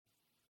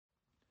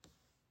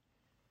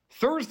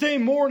Thursday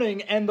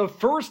morning and the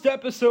first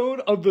episode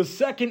of the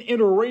second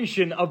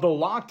iteration of the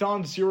Locked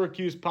On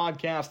Syracuse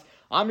podcast.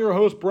 I'm your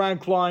host,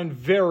 Brad Klein.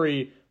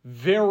 Very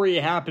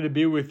happy to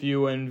be with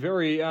you and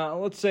very,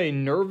 let's say,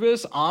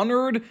 nervous,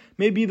 honored,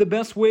 maybe the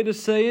best way to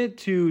say it,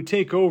 to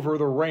take over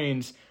the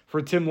reins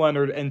for Tim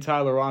Leonard and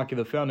Tyler Rocky,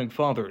 the founding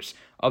fathers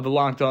of the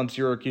Locked On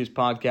Syracuse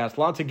podcast. A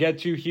lot to get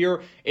to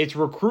here. It's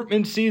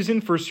recruitment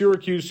season for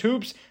Syracuse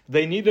Hoops.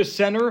 They need a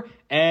center,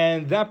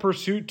 and that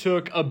pursuit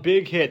took a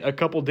big hit a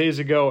couple days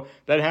ago.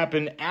 That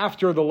happened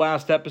after the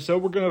last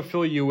episode. We're going to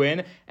fill you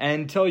in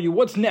and tell you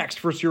what's next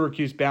for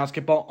Syracuse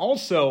basketball.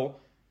 Also,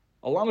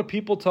 a lot of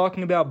people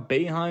talking about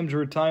Boeheim's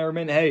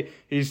retirement. Hey,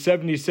 he's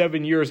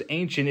 77 years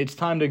ancient. It's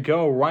time to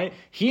go, right?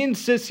 He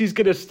insists he's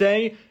going to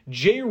stay.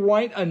 Jay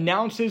Wright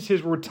announces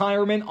his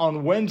retirement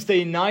on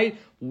Wednesday night.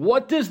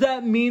 What does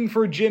that mean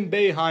for Jim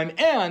Boeheim?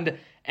 And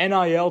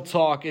NIL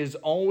talk is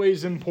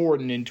always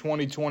important in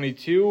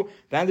 2022.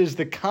 That is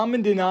the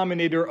common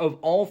denominator of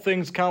all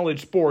things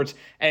college sports.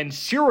 And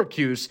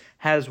Syracuse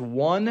has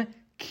one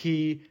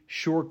key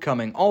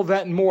shortcoming. All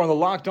that and more on the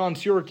Locked On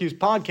Syracuse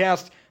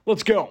podcast.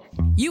 Let's go.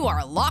 You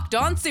are Locked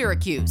On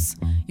Syracuse,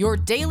 your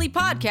daily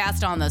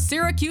podcast on the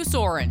Syracuse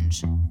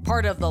Orange,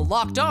 part of the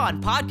Locked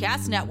On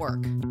Podcast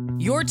Network,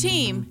 your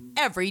team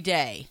every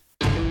day.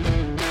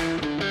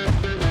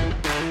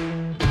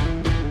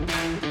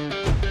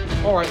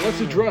 All right, let's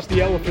address the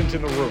elephant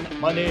in the room.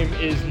 My name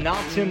is not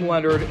Tim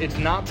Leonard. It's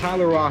not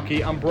Tyler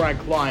Rocky. I'm Brad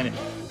Klein,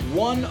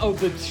 one of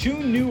the two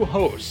new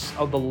hosts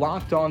of the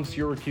Locked On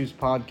Syracuse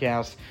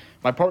podcast.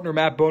 My partner,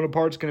 Matt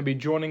Bonaparte, is going to be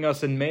joining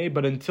us in May,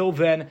 but until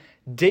then,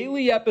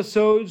 daily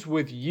episodes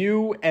with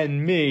you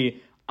and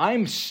me.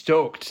 I'm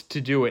stoked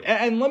to do it.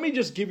 And let me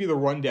just give you the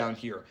rundown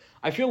here.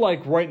 I feel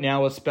like right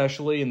now,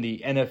 especially in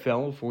the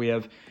NFL, if we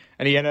have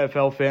any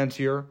NFL fans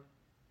here,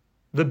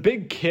 the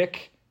big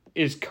kick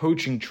is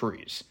coaching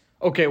trees.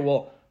 Okay,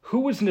 well, who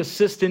was an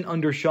assistant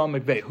under Sean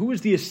McVay? Who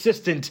was the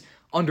assistant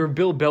under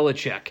Bill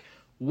Belichick?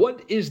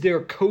 What is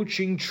their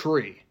coaching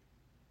tree?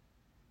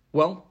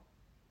 Well,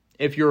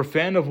 if you're a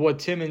fan of what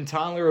Tim and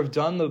Tyler have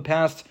done the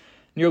past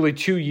nearly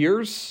 2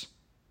 years,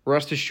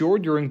 rest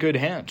assured you're in good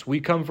hands. We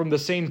come from the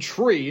same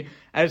tree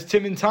as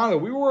Tim and Tyler.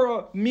 We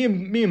were, me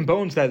and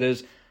Bones, that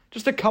is,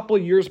 just a couple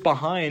of years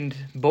behind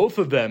both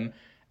of them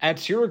at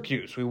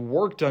Syracuse. We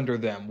worked under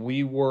them.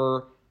 We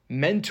were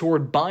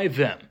mentored by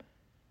them.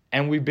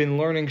 And we've been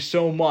learning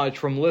so much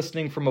from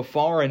listening from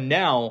afar, and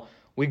now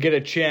we get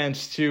a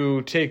chance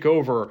to take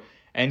over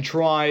and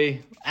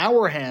try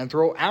our hand,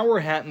 throw our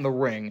hat in the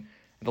ring.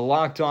 The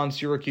Locked On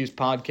Syracuse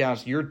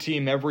podcast, your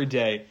team every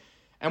day.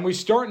 And we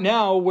start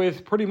now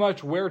with pretty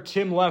much where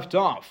Tim left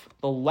off.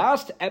 The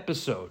last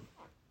episode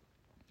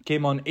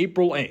came on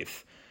April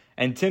 8th,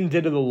 and Tim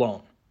did it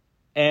alone.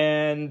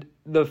 And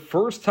the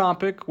first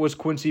topic was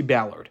Quincy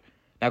Ballard.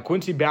 Now,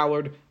 Quincy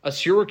Ballard, a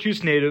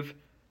Syracuse native,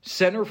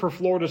 center for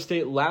Florida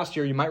State last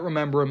year. You might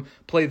remember him,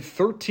 played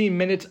 13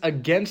 minutes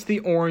against the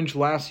Orange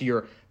last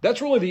year.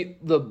 That's really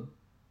the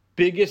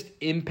biggest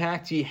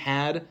impact he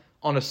had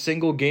on a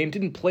single game.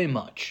 Didn't play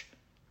much.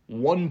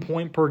 1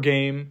 point per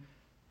game.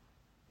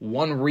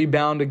 1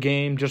 rebound a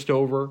game, just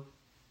over.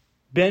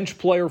 Bench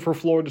player for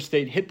Florida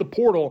State, hit the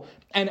portal.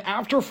 And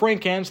after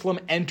Frank Anselem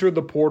entered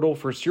the portal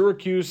for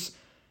Syracuse,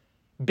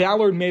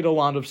 Ballard made a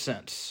lot of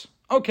sense.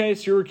 Okay,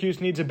 Syracuse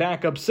needs a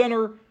backup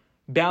center.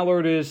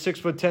 Ballard is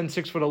 6'10",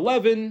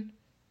 6'11".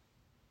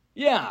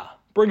 Yeah,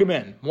 bring him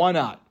in. Why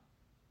not?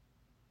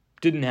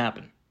 Didn't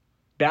happen.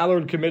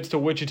 Ballard commits to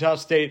Wichita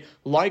State,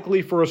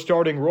 likely for a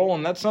starting role,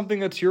 and that's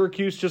something that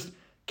Syracuse just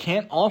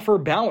can't offer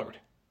Ballard.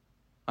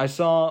 I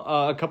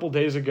saw a couple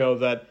days ago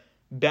that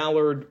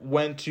Ballard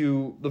went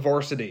to the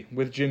varsity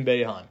with Jim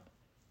Boeheim,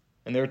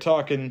 and they're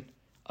talking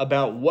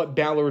about what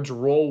Ballard's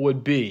role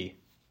would be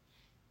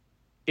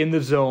in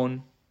the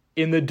zone,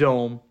 in the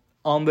dome,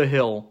 on the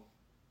hill.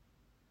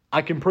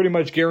 I can pretty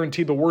much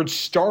guarantee the word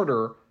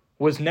starter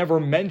was never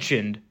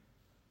mentioned,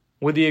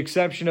 with the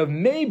exception of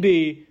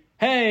maybe,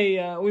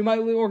 hey, we're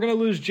going to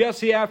lose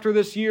Jesse after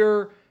this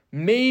year.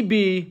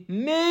 Maybe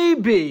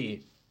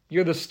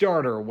you're the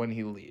starter when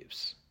he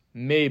leaves.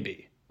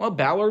 Maybe. Well,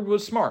 Ballard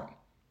was smart.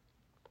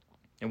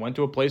 He went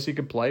to a place he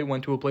could play,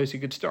 went to a place he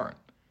could start.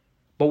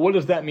 But what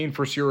does that mean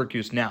for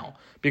Syracuse now?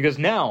 Because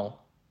now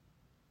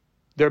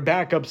their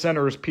backup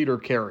center is Peter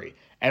Carey.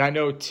 And I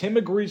know Tim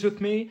agrees with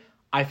me.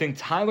 I think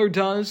Tyler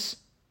does.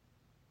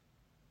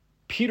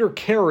 Peter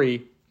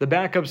Carey, the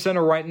backup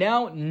center right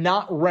now,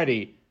 not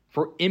ready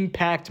for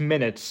impact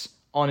minutes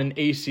on an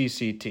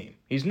ACC team.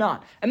 He's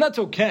not. And that's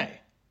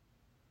okay.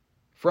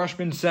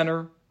 Freshman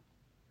center,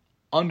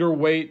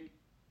 underweight,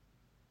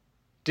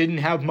 didn't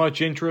have much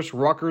interest.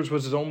 Rutgers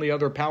was his only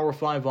other Power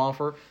 5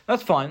 offer.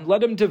 That's fine.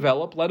 Let him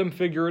develop. Let him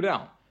figure it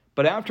out.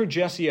 But after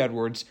Jesse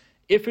Edwards,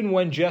 if and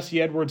when Jesse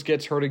Edwards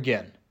gets hurt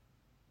again,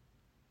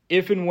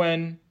 if and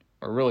when,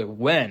 or really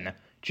when,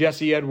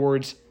 Jesse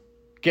Edwards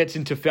gets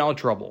into foul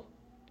trouble,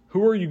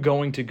 who are you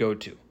going to go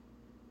to?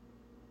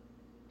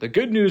 The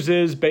good news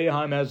is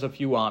Boeheim has a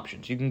few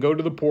options. You can go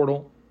to the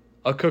portal,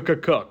 a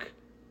cook,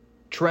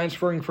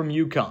 transferring from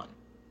UConn.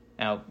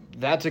 Now,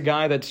 that's a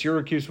guy that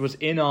Syracuse was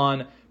in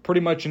on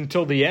pretty much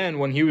until the end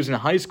when he was in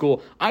high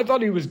school. I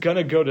thought he was going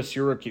to go to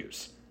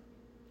Syracuse.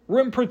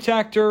 Rim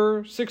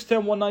protector,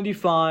 6'10",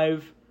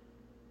 195,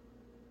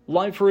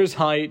 light for his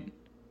height.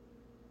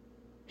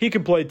 He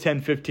could play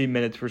 10, 15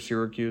 minutes for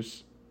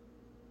Syracuse.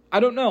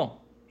 I don't know.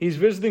 He's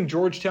visiting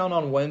Georgetown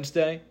on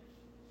Wednesday.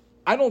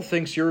 I don't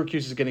think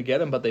Syracuse is going to get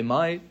him, but they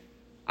might.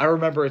 I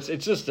remember, it's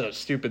just a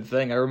stupid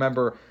thing. I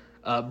remember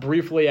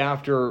briefly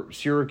after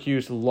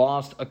Syracuse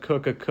lost a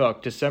Cook,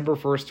 December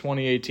 1st,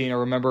 2018, I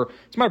remember,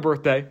 it's my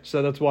birthday,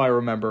 so that's why I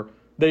remember,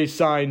 they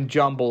signed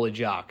John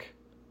Bolajak.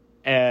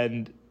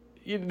 And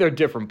they're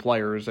different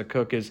players. A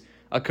Cook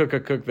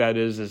that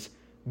is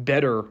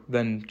better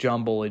than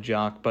John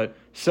Bolajak, but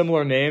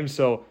similar names,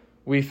 so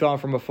we thought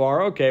from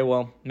afar, okay,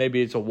 well,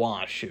 maybe it's a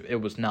wash.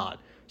 It was not.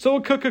 So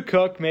a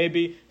Cook,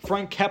 maybe.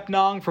 Frank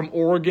Kepnang from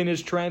Oregon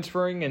is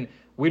transferring, and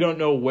we don't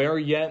know where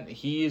yet.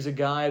 He is a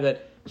guy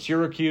that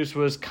Syracuse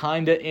was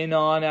kind of in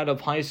on out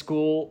of high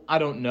school. I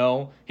don't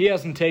know. He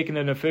hasn't taken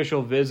an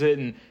official visit,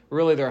 and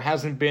really there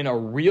hasn't been a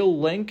real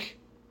link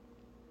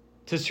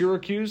to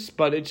Syracuse,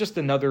 but it's just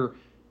another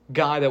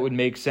guy that would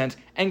make sense.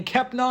 And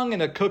Kepnang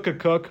and a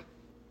Cook,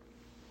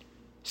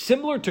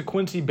 similar to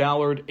Quincy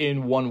Ballard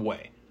in one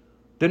way.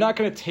 They're not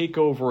going to take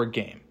over a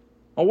game.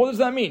 Well, what does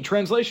that mean?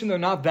 Translation, they're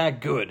not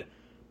that good,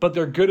 but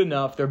they're good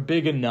enough, they're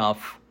big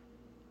enough,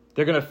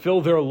 they're going to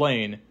fill their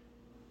lane,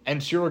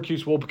 and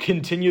Syracuse will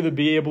continue to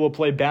be able to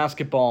play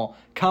basketball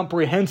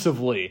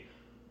comprehensively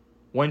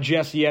when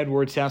Jesse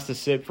Edwards has to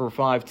sit for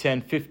 5,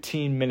 10,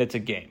 15 minutes a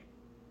game.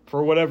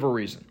 For whatever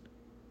reason.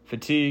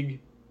 Fatigue,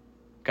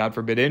 God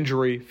forbid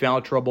injury,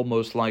 foul trouble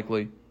most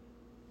likely.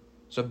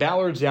 So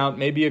Ballard's out,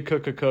 maybe a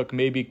Cook,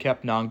 maybe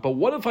Kepnang. But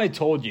what if I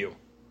told you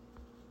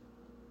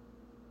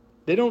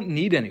they don't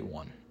need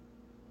anyone?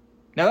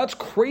 Now that's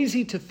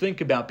crazy to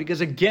think about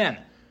because, again,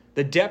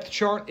 the depth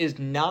chart is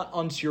not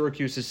on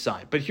Syracuse's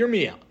side. But hear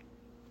me out.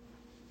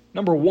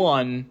 Number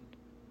one,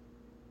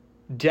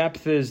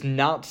 depth is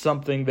not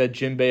something that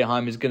Jim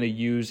Boeheim is going to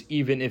use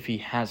even if he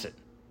has it.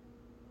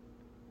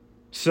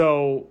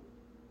 So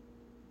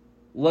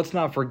let's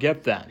not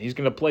forget that. He's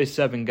going to play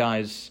 7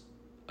 guys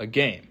a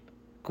game.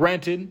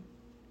 Granted,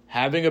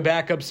 having a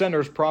backup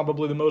center is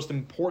probably the most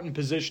important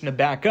position to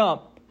back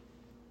up.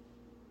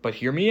 But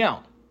hear me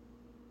out.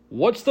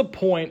 What's the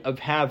point of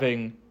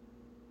having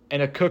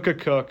a Cook,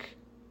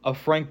 a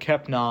Frank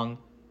Kepnang,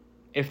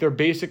 if they're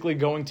basically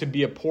going to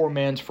be a poor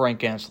man's Frank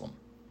Anselem?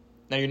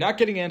 Now, you're not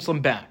getting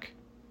Anselem back.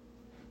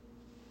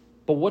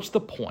 But what's the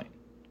point?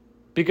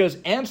 Because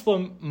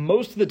Anselem,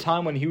 most of the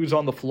time when he was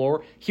on the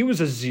floor, he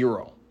was a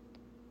 0.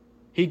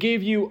 He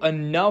gave you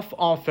enough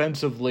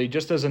offensively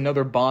just as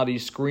another body,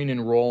 screen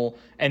and roll,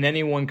 and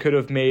anyone could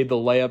have made the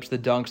layups, the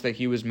dunks that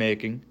he was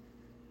making.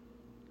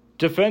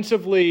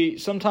 Defensively,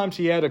 sometimes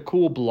he had a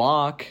cool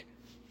block,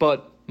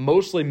 but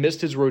mostly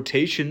missed his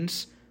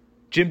rotations.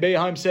 Jim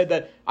Boeheim said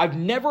that I've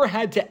never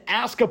had to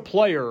ask a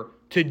player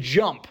to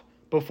jump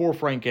before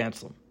Frank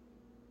Anselem.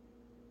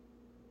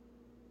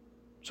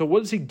 So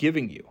what is he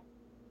giving you?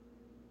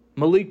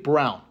 Malik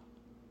Brown,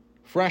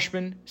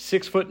 freshman,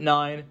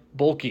 6'9",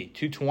 bulky,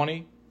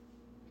 220,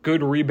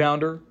 good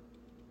rebounder.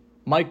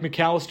 Mike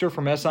McAllister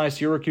from SI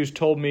Syracuse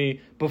told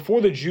me before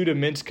the Judah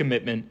Mintz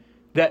commitment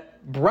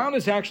that Brown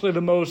is actually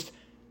the most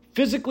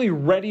physically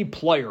ready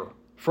player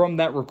from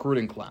that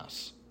recruiting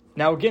class.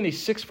 Now, again,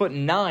 he's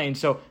 6'9",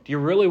 so do you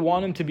really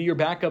want him to be your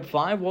backup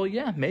 5? Well,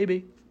 yeah,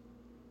 maybe.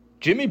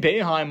 Jimmy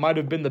Boeheim might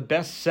have been the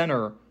best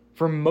center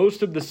for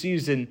most of the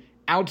season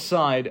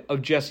outside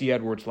of Jesse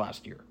Edwards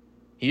last year.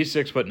 He's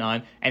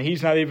 6'9", and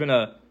he's not even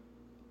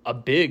a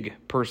big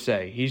per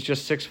se. He's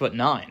just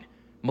 6'9".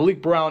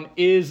 Malik Brown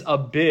is a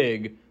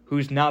big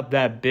who's not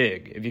that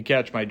big, if you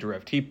catch my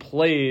drift. He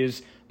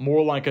plays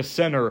more like a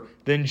center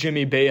than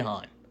Jimmy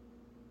Boeheim.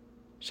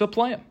 So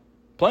play him.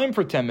 Play him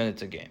for 10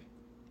 minutes a game.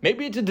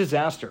 Maybe it's a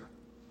disaster.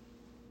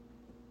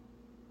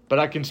 But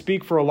I can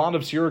speak for a lot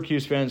of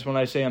Syracuse fans when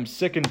I say I'm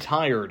sick and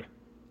tired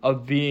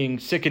of being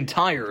sick and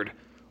tired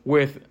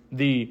with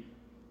the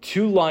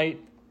too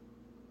light,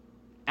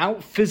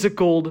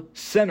 out-physicaled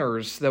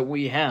centers that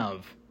we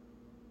have.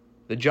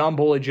 The John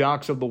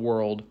Bolajaks of the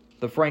world,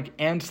 the Frank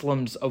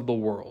Anslems of the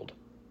world.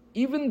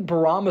 Even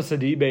Barama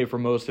Sidibe for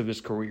most of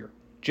his career.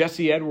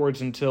 Jesse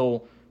Edwards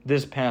until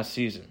this past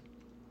season.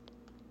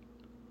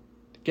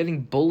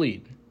 Getting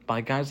bullied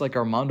by guys like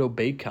Armando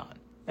Bacon.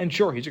 And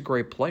sure, he's a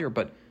great player,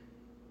 but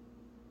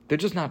they're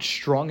just not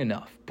strong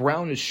enough.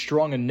 Brown is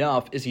strong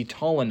enough. Is he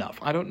tall enough?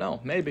 I don't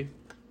know. Maybe.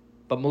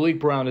 But Malik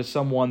Brown is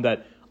someone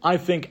that I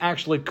think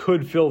actually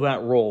could fill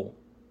that role.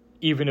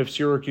 Even if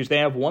Syracuse, they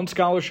have one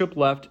scholarship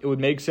left, it would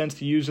make sense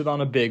to use it on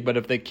a big. But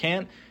if they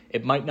can't,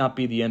 it might not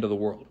be the end of the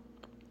world.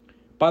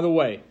 By the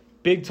way,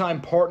 big-time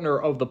partner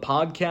of the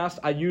podcast,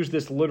 I use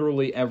this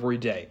literally every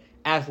day.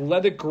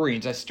 Athletic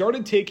Greens. I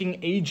started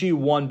taking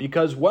AG1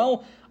 because,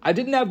 well, I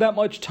didn't have that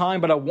much time,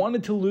 but I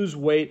wanted to lose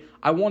weight.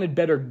 I wanted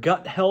better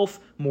gut health,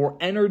 more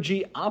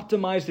energy,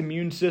 optimized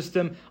immune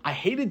system. I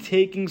hated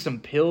taking some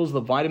pills, the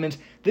vitamins.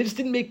 They just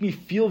didn't make me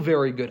feel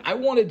very good. I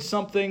wanted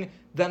something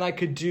that I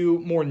could do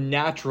more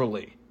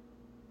naturally.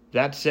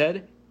 That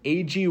said,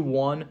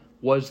 AG1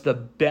 was the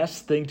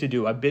best thing to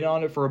do. I've been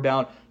on it for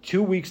about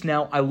 2 weeks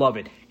now. I love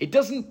it. It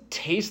doesn't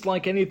taste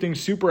like anything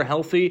super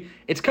healthy.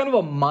 It's kind of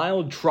a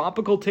mild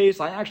tropical taste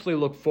I actually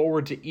look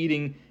forward to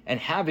eating and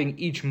having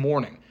each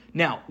morning.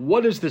 Now,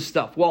 what is this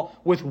stuff? Well,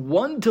 with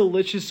one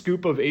delicious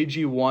scoop of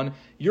AG1,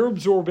 you're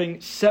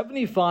absorbing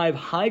 75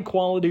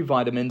 high-quality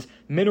vitamins,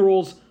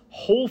 minerals,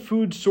 whole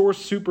food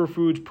source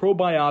superfoods,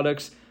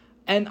 probiotics,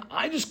 and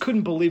I just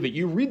couldn't believe it.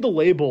 You read the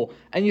label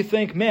and you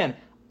think, man,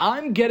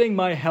 I'm getting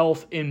my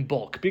health in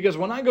bulk. Because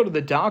when I go to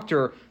the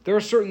doctor, there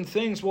are certain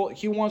things, well,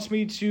 he wants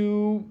me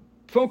to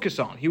focus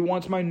on. He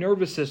wants my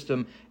nervous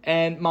system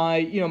and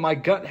my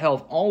gut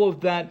health, all of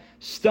that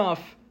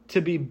stuff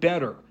to be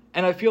better.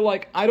 And I feel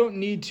like I don't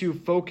need to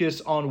focus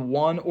on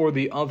one or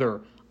the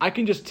other. I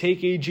can just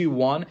take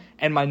AG1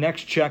 and my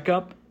next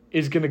checkup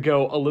is going to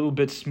go a little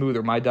bit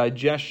smoother. My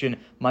digestion,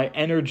 my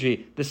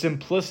energy, the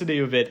simplicity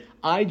of it,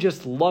 I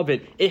just love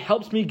it. It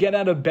helps me get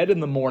out of bed in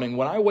the morning.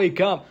 When I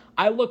wake up,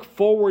 I look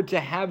forward to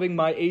having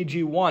my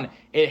AG1.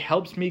 It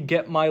helps me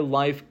get my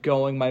life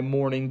going, my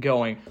morning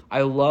going.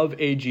 I love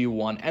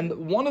AG1. And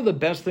one of the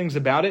best things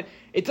about it,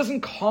 it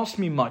doesn't cost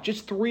me much.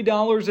 It's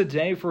 $3 a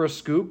day for a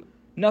scoop.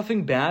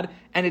 Nothing bad,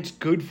 and it's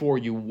good for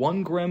you.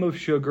 1 gram of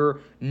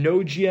sugar, no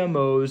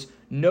GMOs,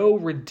 no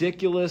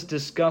ridiculous,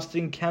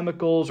 disgusting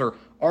chemicals or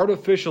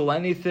artificial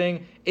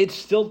anything. It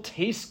still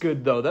tastes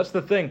good, though. That's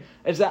the thing,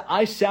 is that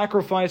I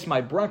sacrifice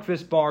my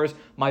breakfast bars,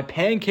 my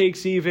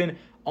pancakes even,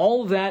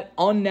 all that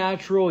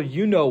unnatural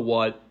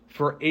you-know-what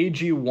for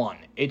AG1.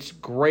 It's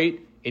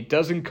great. It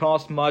doesn't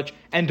cost much.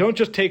 And don't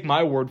just take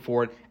my word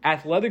for it.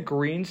 Athletic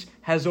Greens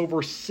has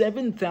over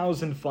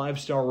 7,000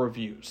 5-star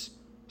reviews.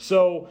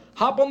 So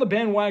hop on the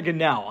bandwagon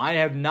now. I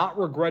have not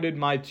regretted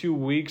my 2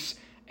 weeks,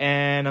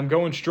 and I'm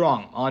going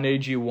strong on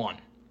AG1.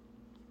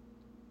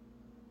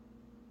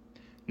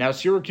 Now,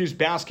 Syracuse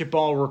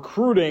basketball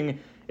recruiting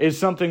is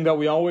something that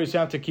we always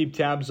have to keep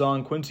tabs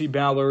on. Quincy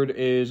Ballard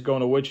is going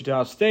to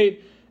Wichita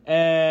State,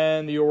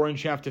 and the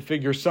Orange have to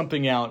figure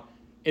something out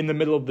in the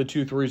middle of the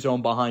 2-3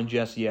 zone behind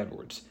Jesse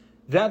Edwards.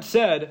 That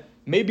said,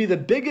 maybe the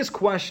biggest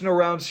question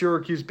around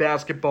Syracuse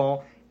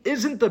basketball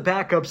isn't the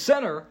backup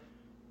center,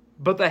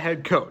 but the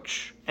head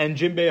coach. And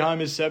Jim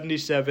Boeheim is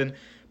 77.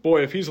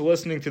 Boy, if he's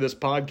listening to this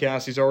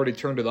podcast, he's already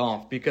turned it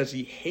off because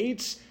he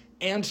hates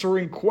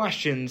answering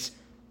questions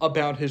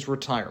about his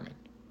retirement.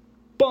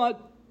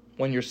 But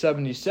when you're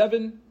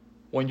 77,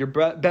 when your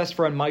best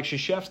friend Mike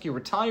Krzyzewski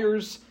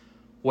retires,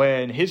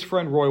 when his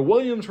friend Roy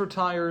Williams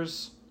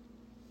retires,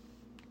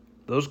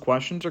 those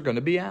questions are going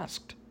to be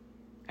asked.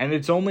 And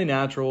it's only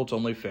natural, it's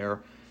only fair.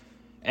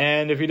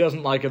 And if he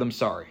doesn't like it, I'm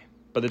sorry,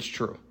 but it's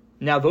true.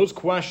 Now, those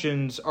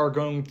questions are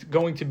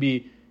going to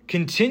be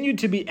continued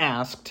to be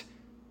asked,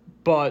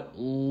 but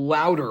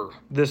louder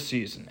this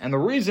season. And the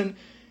reason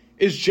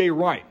is Jay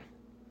Wright,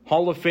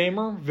 Hall of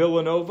Famer,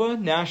 Villanova,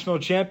 national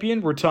champion,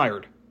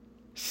 retired.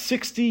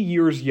 60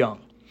 years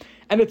young.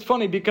 And it's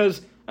funny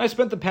because I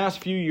spent the past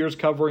few years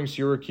covering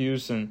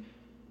Syracuse and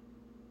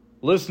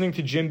listening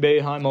to Jim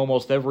Boeheim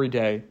almost every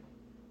day.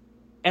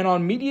 And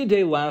on Media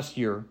Day last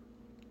year,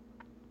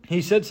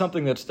 he said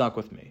something that stuck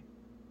with me.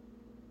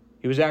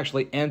 He was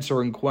actually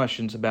answering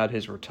questions about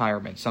his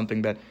retirement,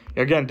 something that,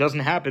 again, doesn't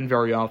happen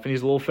very often.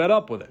 He's a little fed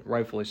up with it,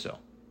 rightfully so.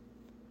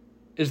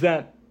 Is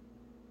that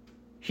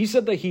he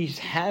said that he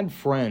has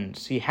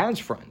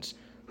friends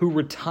who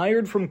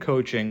retired from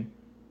coaching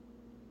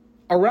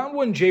around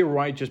when Jay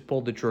Wright just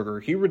pulled the trigger.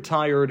 He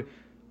retired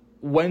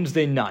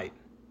Wednesday night.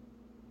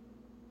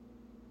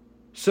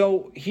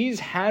 So he's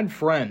had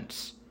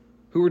friends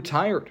who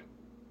retired.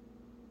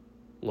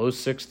 Low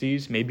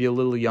 60s, maybe a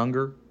little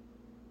younger.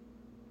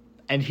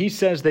 And he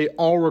says they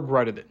all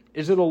regretted it.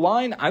 Is it a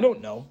line? I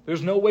don't know.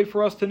 There's no way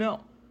for us to know.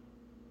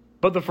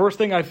 But the first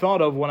thing I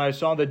thought of when I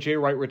saw that Jay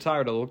Wright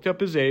retired, I looked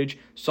up his age,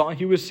 saw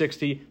he was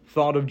 60,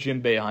 thought of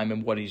Jim Boeheim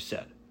and what he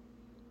said.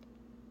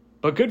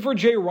 But good for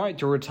Jay Wright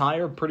to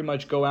retire, pretty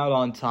much go out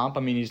on top.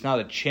 I mean, he's not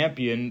a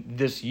champion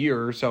this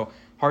year, so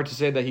hard to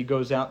say that he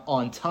goes out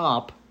on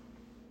top.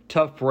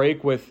 Tough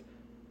break with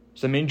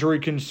some injury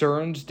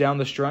concerns down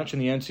the stretch in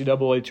the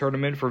NCAA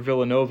tournament for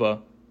Villanova.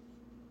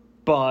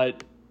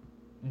 But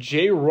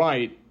Jay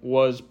Wright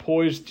was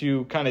poised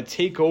to kind of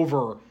take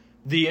over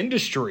the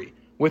industry.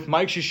 With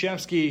Mike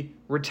Krzyzewski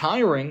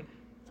retiring,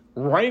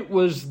 Wright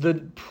was the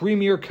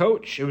premier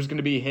coach. It was going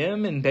to be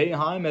him and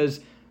Boeheim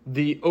as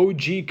the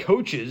OG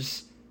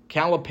coaches.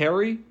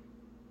 Calipari,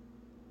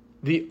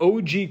 the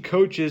OG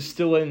coaches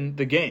still in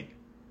the game.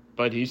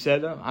 But he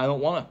said, I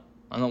don't want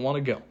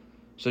to go.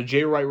 So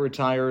Jay Wright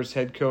retires as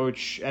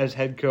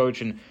head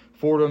coach, and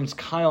Fordham's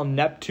Kyle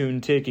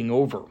Neptune taking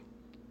over.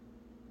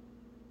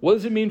 What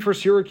does it mean for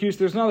Syracuse?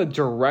 There's not a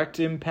direct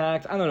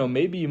impact. I don't know,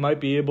 maybe you might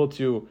be able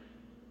to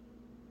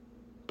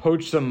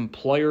poach some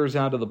players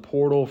out of the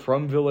portal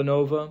from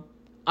Villanova.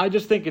 I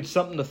just think it's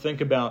something to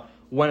think about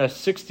when a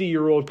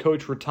 60-year-old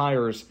coach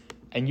retires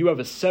and you have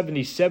a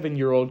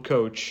 77-year-old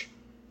coach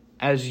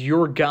as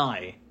your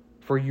guy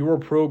for your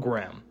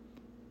program.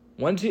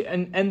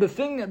 And the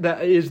thing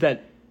that is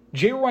that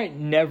Jay Wright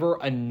never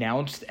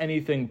announced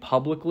anything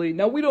publicly.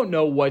 Now, we don't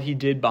know what he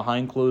did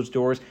behind closed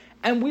doors,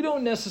 and we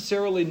don't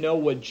necessarily know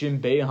what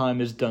Jim Boeheim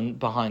has done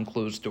behind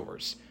closed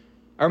doors.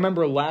 I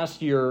remember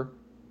last year,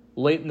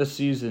 late in the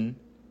season,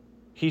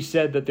 he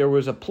said that there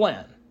was a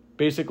plan,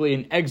 basically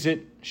an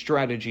exit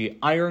strategy,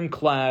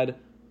 ironclad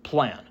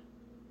plan.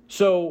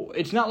 So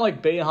it's not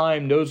like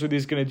Boeheim knows what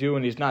he's going to do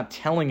and he's not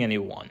telling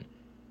anyone.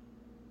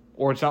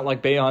 Or it's not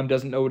like Boeheim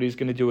doesn't know what he's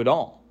going to do at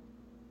all.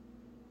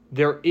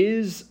 There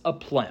is a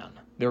plan.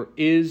 There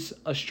is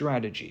a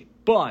strategy.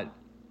 But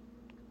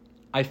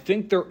I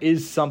think there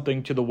is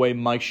something to the way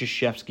Mike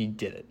Krzyzewski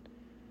did it.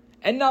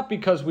 And not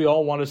because we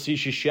all want to see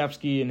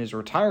Krzyzewski in his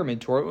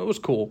retirement tour. It was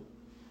cool.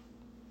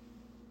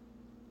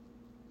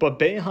 But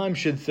Boeheim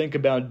should think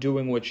about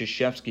doing what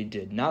Krzyzewski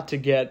did. Not to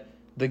get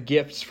the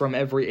gifts from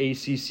every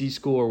ACC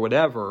school or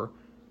whatever.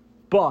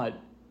 But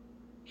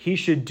he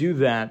should do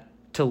that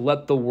to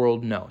let the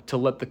world know. To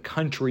let the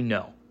country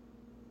know.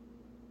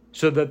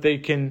 So that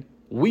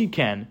we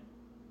can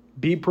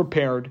be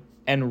prepared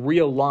and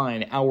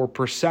realign our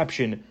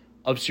perception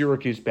of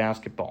Syracuse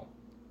basketball.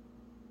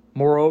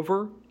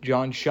 Moreover,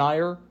 Jon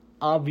Scheyer,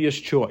 obvious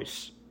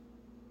choice.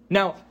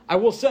 Now, I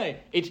will say,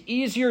 it's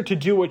easier to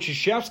do what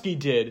Krzyzewski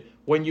did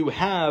when you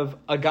have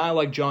a guy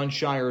like Jon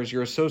Scheyer as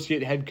your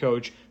associate head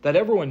coach that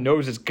everyone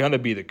knows is going to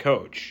be the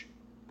coach.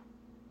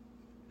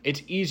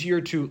 It's easier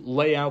to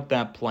lay out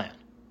that plan.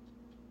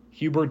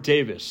 Hubert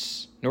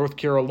Davis, North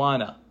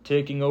Carolina,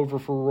 taking over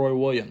for Roy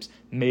Williams,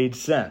 made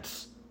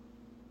sense.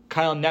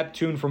 Kyle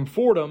Neptune from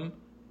Fordham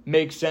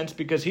makes sense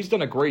because he's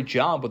done a great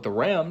job with the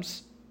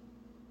Rams,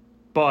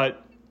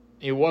 but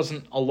he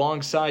wasn't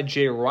alongside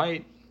Jay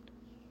Wright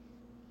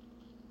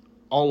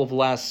all of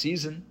last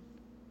season.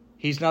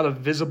 He's not a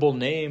visible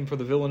name for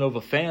the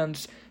Villanova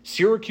fans.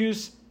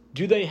 Syracuse,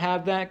 do they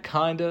have that?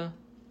 Kinda.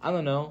 I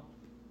don't know.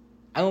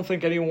 I don't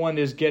think anyone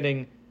is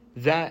getting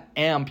that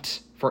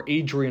amped for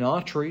Adrian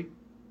Autry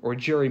or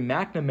Jerry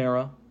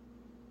McNamara.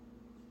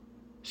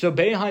 So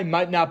Boeheim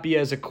might not be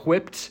as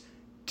equipped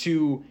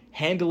to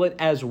handle it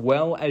as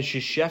well as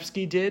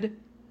Krzyzewski did,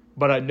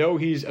 but I know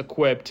he's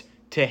equipped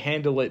to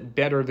handle it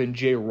better than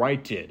Jay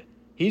Wright did.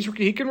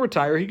 He can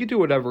retire. He can do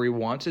whatever he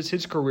wants. It's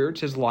his career.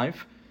 It's his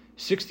life.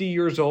 60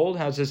 years old,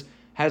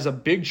 has a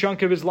big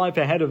chunk of his life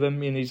ahead of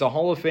him, and he's a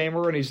Hall of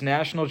Famer, and he's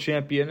national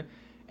champion,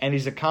 and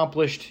he's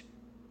accomplished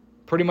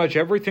pretty much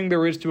everything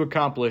there is to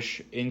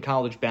accomplish in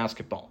college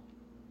basketball.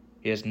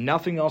 He has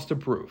nothing else to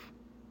prove.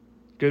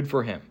 Good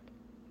for him.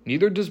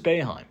 Neither does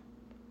Boeheim.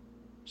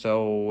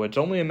 So it's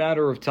only a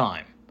matter of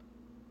time.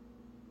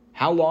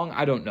 How long?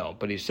 I don't know.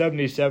 But he's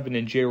 77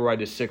 and Jay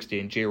Wright is 60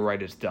 and Jay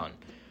Wright is done.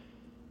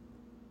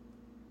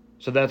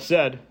 So that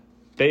said,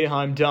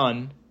 Boeheim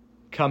done.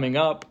 Coming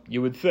up,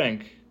 you would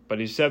think. But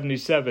he's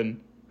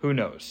 77. Who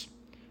knows?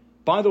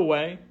 By the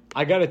way,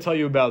 I got to tell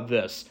you about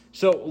this.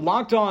 So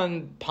Locked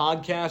On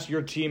Podcast,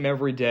 your team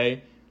every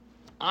day.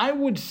 I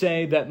would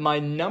say that my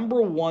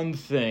number one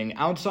thing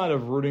outside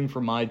of rooting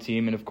for my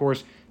team, and of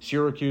course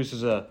Syracuse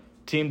is a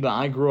team that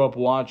I grew up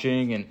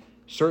watching and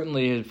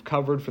certainly have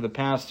covered for the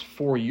past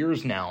 4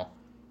 years now.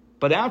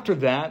 But after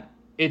that,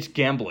 it's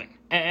gambling.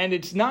 And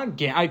it's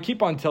not, I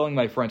keep on telling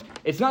my friends,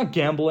 it's not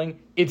gambling,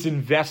 it's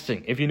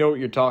investing, if you know what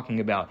you're talking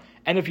about.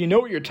 And if you know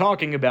what you're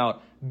talking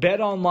about,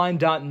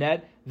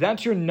 betonline.net,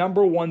 that's your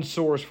number one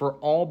source for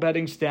all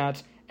betting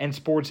stats and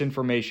sports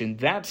information.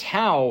 That's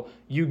how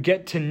you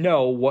get to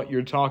know what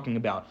you're talking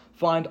about.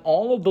 Find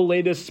all of the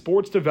latest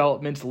sports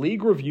developments,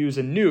 league reviews,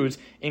 and news,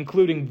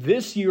 including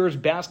this year's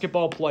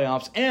basketball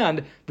playoffs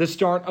and the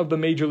start of the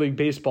Major League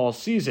Baseball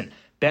season.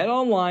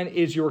 BetOnline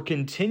is your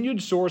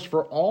continued source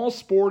for all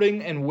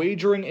sporting and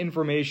wagering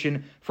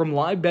information from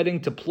live betting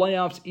to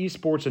playoffs,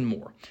 esports, and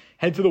more.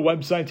 Head to the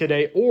website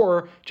today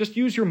or just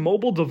use your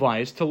mobile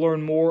device to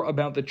learn more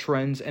about the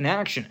trends and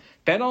action.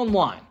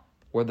 BetOnline,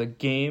 where the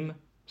game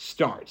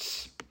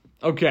starts.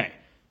 Okay,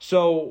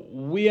 so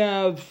we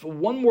have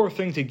one more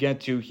thing to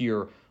get to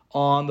here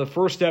on the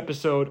first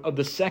episode of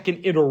the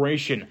second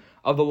iteration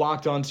of the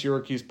Locked On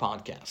Syracuse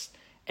podcast.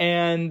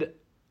 And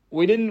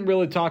we didn't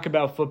really talk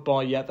about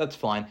football yet. That's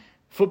fine.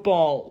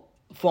 Football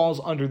falls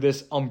under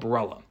this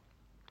umbrella.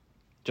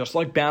 Just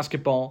like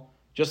basketball,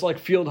 just like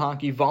field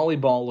hockey,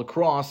 volleyball,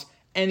 lacrosse,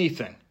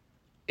 anything.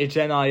 It's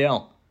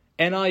NIL.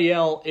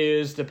 NIL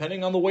is,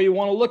 depending on the way you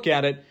want to look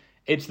at it,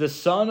 it's the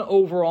sun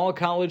over all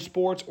college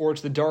sports or it's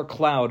the dark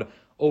cloud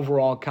over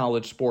all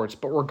college sports.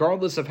 But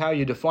regardless of how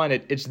you define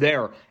it, it's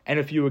there. And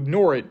if you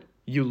ignore it,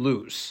 you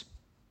lose.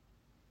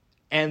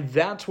 And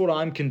that's what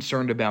I'm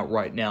concerned about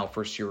right now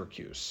for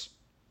Syracuse.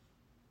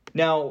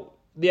 Now,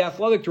 the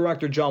athletic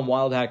director, John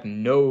Wildhack,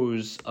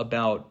 knows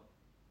about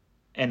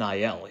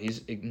NIL.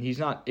 He's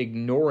not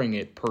ignoring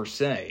it per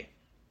se.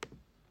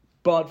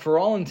 But for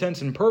all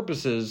intents and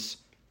purposes,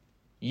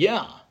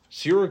 yeah,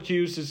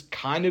 Syracuse is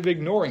kind of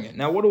ignoring it.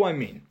 Now, what do I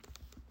mean?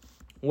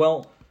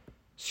 Well,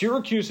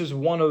 Syracuse is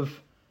one of,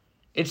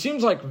 it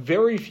seems like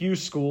very few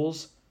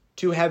schools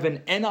to have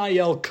an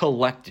NIL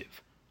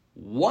collective.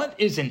 What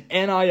is an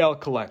NIL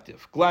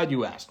collective? Glad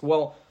you asked.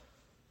 Well,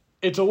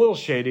 It's a little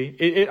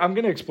shady. I'm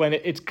going to explain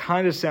it. It's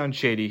kind of sounds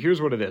shady.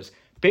 Here's what it is.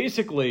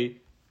 Basically,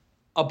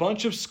 a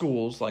bunch of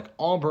schools, like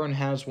Auburn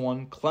has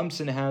one,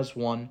 Clemson has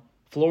one,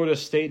 Florida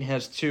State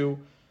has two.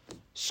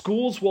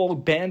 Schools will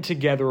band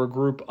together a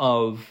group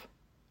of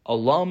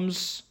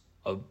alums,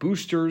 of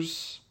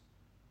boosters,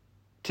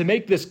 to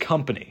make this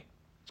company.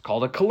 It's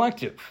called a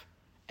collective.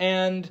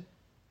 And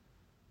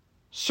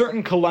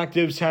certain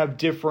collectives have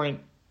different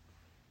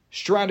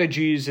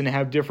strategies and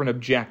have different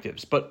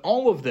objectives, but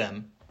all of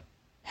them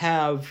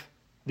have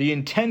the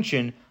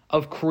intention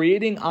of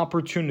creating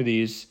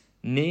opportunities,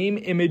 name,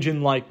 image,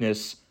 and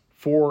likeness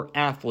for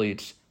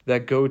athletes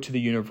that go to the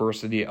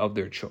university of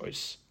their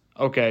choice.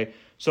 Okay,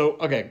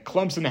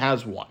 Clemson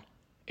has one.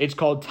 It's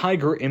called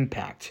Tiger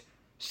Impact.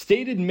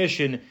 Stated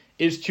mission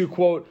is to,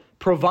 quote,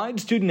 provide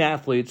student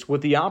athletes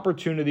with the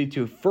opportunity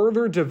to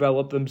further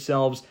develop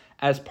themselves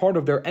as part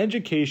of their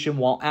education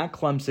while at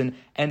Clemson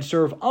and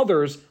serve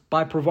others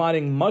by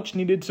providing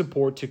much-needed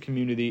support to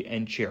community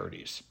and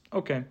charities.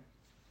 Okay.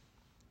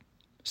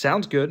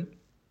 Sounds good.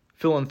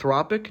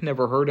 Philanthropic,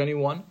 never hurt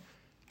anyone.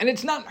 And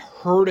it's not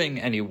hurting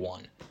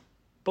anyone.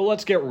 But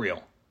let's get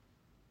real.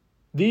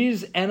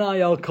 These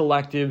NIL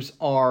collectives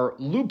are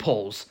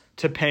loopholes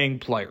to paying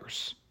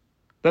players.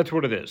 That's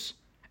what it is.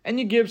 And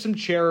you give some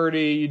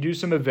charity, you do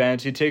some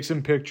events, you take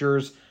some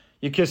pictures,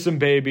 you kiss some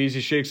babies,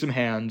 you shake some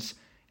hands,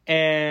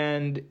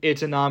 and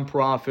it's a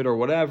nonprofit or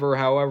whatever,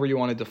 however you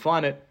want to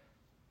define it.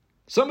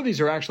 Some of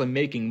these are actually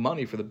making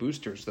money for the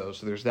boosters, though,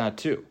 so there's that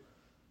too.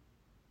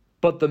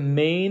 But the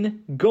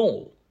main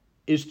goal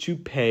is to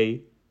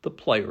pay the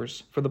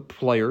players for the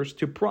players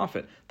to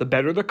profit. The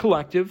better the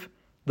collective,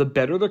 the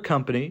better the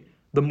company,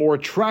 the more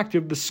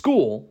attractive the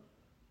school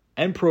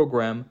and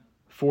program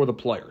for the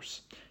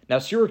players. Now,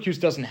 Syracuse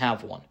doesn't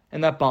have one,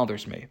 and that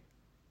bothers me.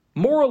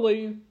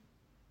 Morally,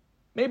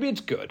 maybe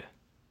it's good,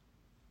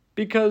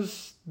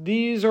 because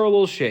these are a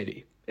little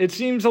shady. It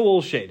seems a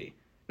little shady.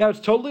 Now, it's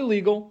totally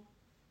legal,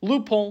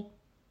 loophole,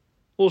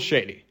 a little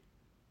shady.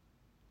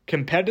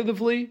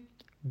 Competitively,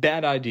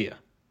 bad idea.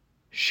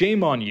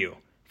 Shame on you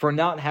for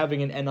not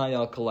having an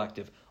NIL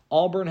collective.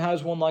 Auburn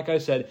has one, like I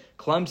said.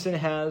 Clemson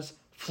has.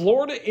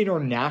 Florida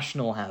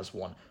International has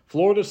one.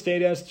 Florida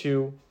State has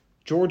two.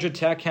 Georgia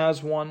Tech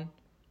has one.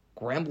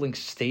 Grambling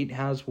State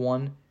has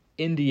one.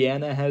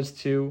 Indiana has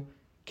two.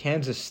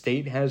 Kansas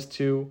State has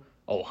two.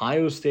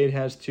 Ohio State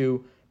has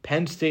two.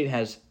 Penn State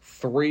has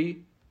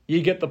three.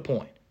 You get the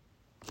point.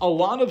 A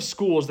lot of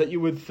schools that you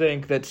would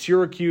think that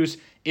Syracuse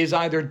is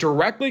either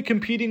directly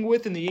competing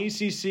with in the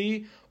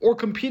ACC or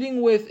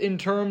competing with in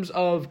terms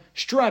of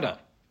strata,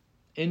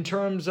 in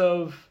terms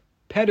of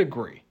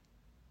pedigree.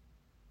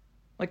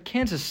 Like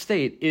Kansas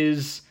State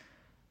is,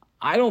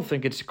 I don't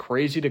think it's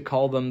crazy to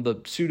call them the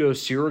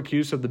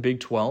pseudo-Syracuse of the Big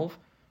 12.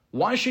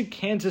 Why should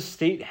Kansas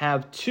State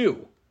have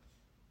two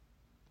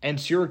and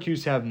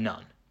Syracuse have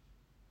none?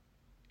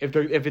 If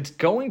it's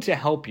going to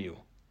help you,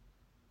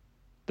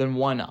 then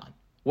why not?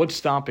 What's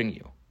stopping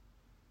you?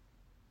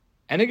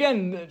 And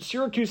again,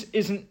 Syracuse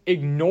isn't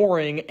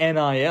ignoring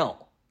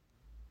NIL.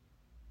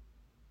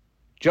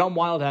 John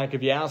Wildhack,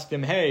 if you asked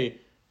him, hey,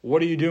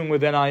 what are you doing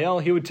with NIL?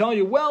 He would tell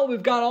you, well,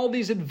 we've got all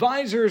these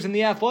advisors in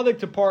the athletic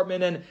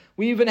department, and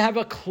we even have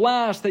a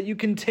class that you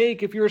can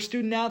take if you're a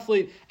student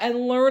athlete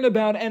and learn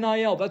about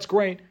NIL. That's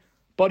great.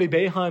 Buddy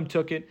Boeheim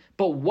took it.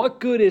 But what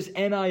good is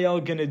NIL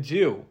going to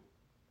do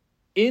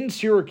in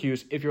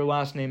Syracuse if your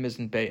last name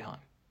isn't Boeheim?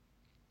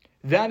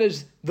 That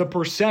is the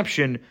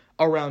perception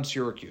around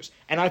Syracuse,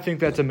 and I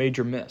think that's a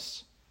major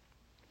miss.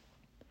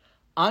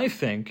 I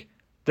think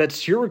that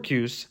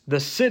Syracuse, the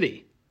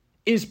city,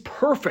 is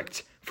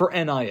perfect for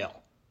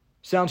NIL.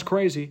 Sounds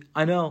crazy,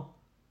 I know,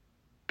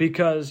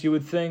 because you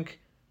would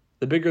think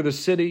the bigger the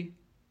city,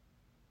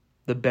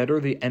 the better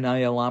the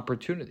NIL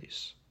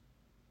opportunities.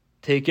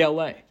 Take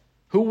LA.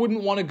 Who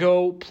wouldn't want to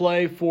go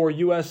play for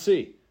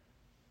USC?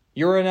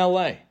 You're in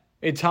LA.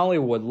 It's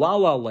Hollywood, La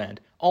La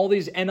Land, all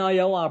these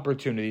NIL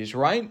opportunities,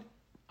 right?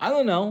 I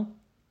don't know.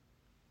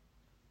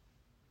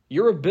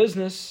 You're a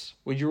business.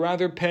 Would you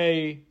rather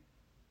pay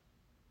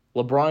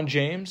LeBron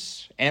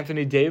James,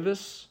 Anthony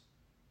Davis,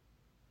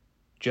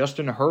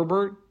 Justin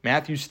Herbert,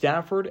 Matthew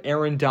Stafford,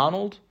 Aaron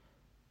Donald,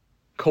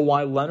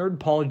 Kawhi Leonard,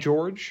 Paul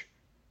George?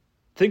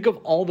 Think of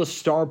all the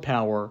star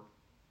power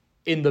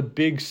in the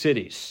big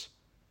cities.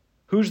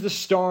 Who's the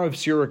star of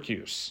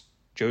Syracuse?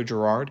 Joe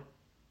Girard?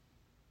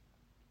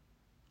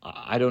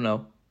 I don't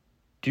know.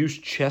 Deuce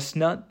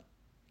Chestnut?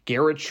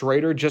 Garrett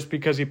Schrader just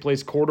because he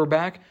plays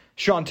quarterback?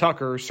 Sean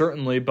Tucker,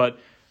 certainly, but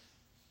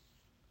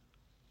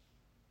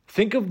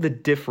think of the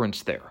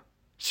difference there.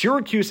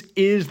 Syracuse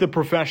is the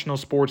professional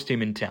sports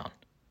team in town.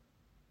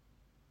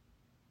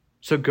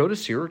 So go to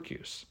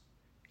Syracuse.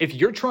 If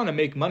you're trying to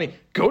make money,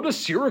 go to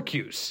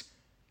Syracuse.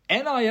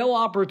 NIL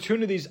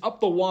opportunities up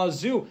the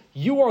wazoo.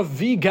 You are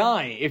the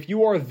guy. If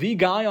you are the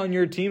guy on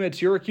your team at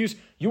Syracuse,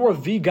 you are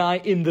the guy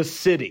in the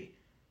city.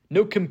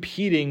 No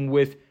competing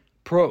with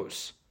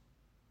pros.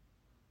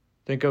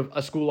 Think of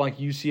a school like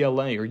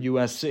UCLA or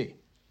USC.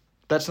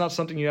 That's not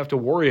something you have to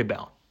worry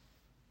about.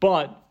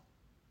 But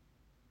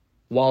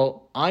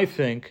while I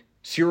think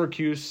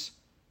Syracuse,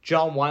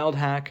 John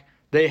Wildhack,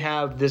 they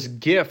have this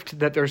gift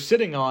that they're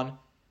sitting on.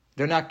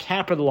 They're not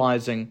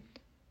capitalizing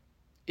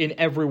in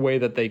every way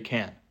that they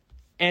can.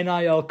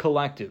 NIL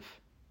Collective.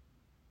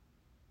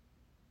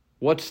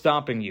 What's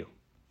stopping you?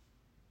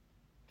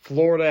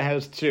 Florida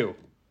has 2.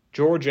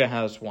 Georgia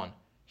has 1.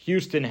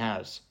 Houston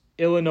has.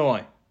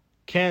 Illinois,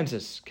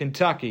 Kansas,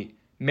 Kentucky,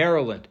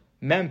 Maryland,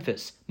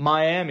 Memphis,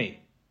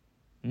 Miami.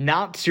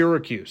 Not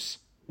Syracuse.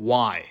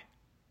 Why?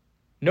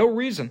 No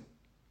reason.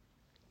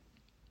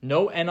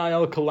 No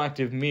NIL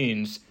Collective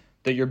means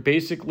that you're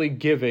basically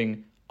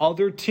giving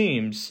other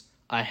teams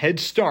a head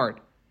start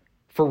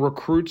for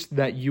recruits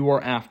that you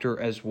are after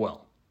as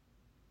well.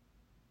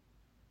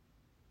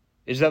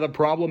 Is that a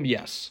problem?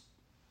 Yes.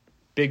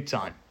 Big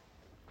time.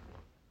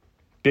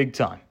 Big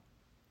time.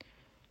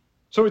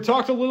 So we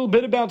talked a little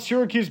bit about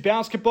Syracuse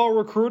basketball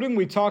recruiting.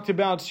 We talked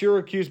about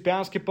Syracuse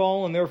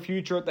basketball and their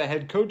future at the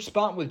head coach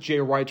spot with Jay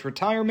Wright's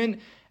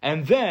retirement.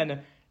 And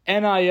then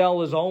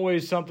NIL is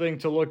always something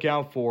to look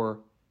out for.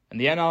 And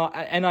the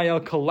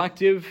NIL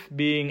Collective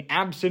being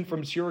absent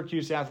from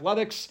Syracuse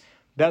athletics,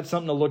 that's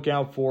something to look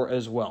out for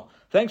as well.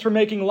 Thanks for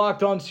making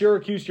Locked On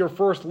Syracuse your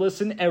first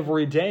listen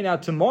every day. Now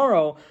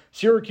tomorrow,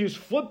 Syracuse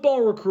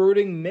football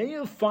recruiting may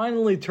have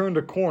finally turned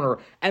a corner.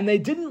 And they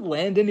didn't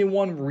land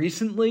anyone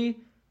recently,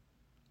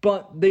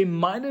 but they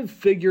might have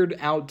figured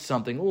out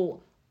something. A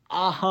little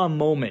aha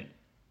moment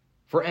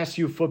for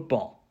SU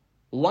football.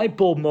 Light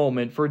bulb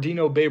moment for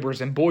Dino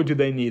Babers, and boy, do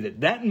they need it.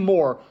 That and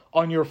more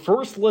on your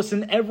first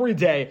listen every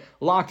day,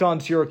 Locked On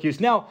Syracuse.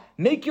 Now,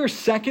 make your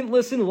second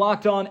listen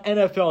Locked On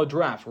NFL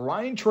Draft.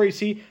 Ryan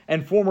Tracy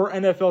and former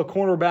NFL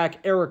cornerback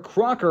Eric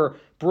Crocker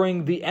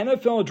bring the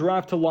NFL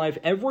Draft to life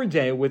every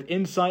day with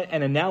insight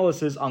and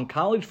analysis on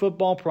college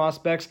football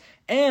prospects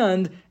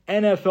and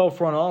NFL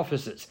front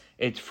offices.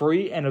 It's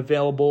free and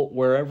available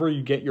wherever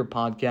you get your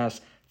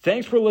podcasts.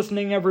 Thanks for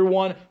listening,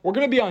 everyone. We're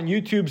going to be on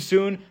YouTube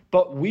soon,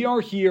 but we are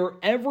here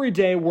every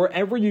day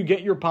wherever you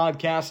get your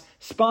podcasts.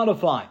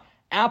 Spotify,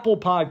 Apple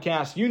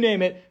Podcasts, you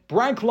name it.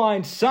 Brad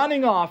Klein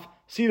signing off.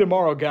 See you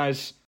tomorrow, guys.